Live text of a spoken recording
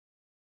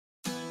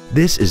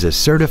This is a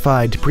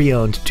certified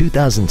pre-owned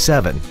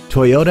 2007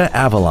 Toyota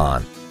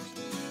Avalon.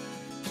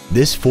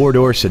 This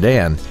four-door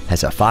sedan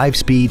has a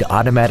 5-speed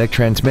automatic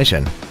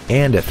transmission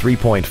and a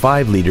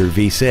 3.5-liter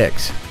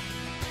V6.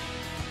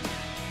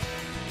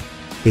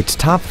 Its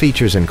top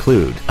features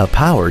include a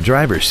power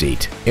driver's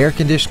seat, air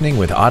conditioning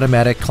with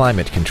automatic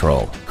climate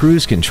control,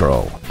 cruise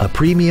control, a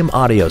premium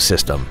audio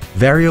system,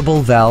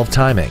 variable valve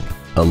timing,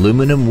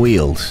 aluminum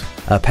wheels,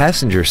 a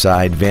passenger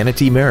side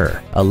vanity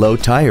mirror, a low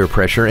tire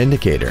pressure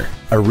indicator,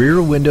 a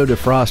rear window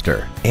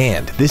defroster,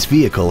 and this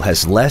vehicle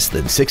has less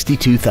than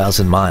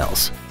 62,000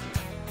 miles.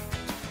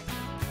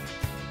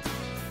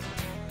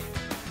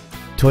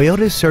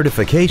 Toyota's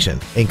certification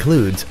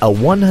includes a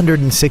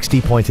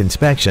 160-point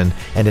inspection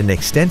and an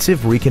extensive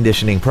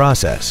reconditioning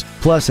process,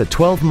 plus a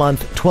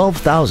 12-month,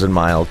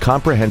 12,000-mile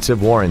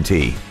comprehensive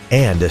warranty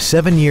and a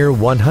 7-year,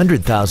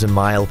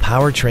 100,000-mile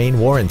powertrain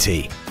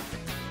warranty.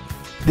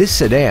 This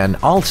sedan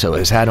also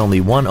has had only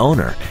one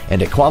owner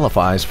and it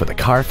qualifies for the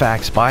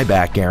Carfax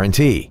buyback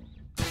guarantee.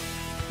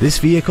 This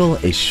vehicle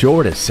is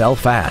sure to sell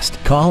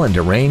fast. Call and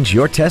arrange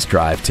your test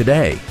drive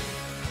today.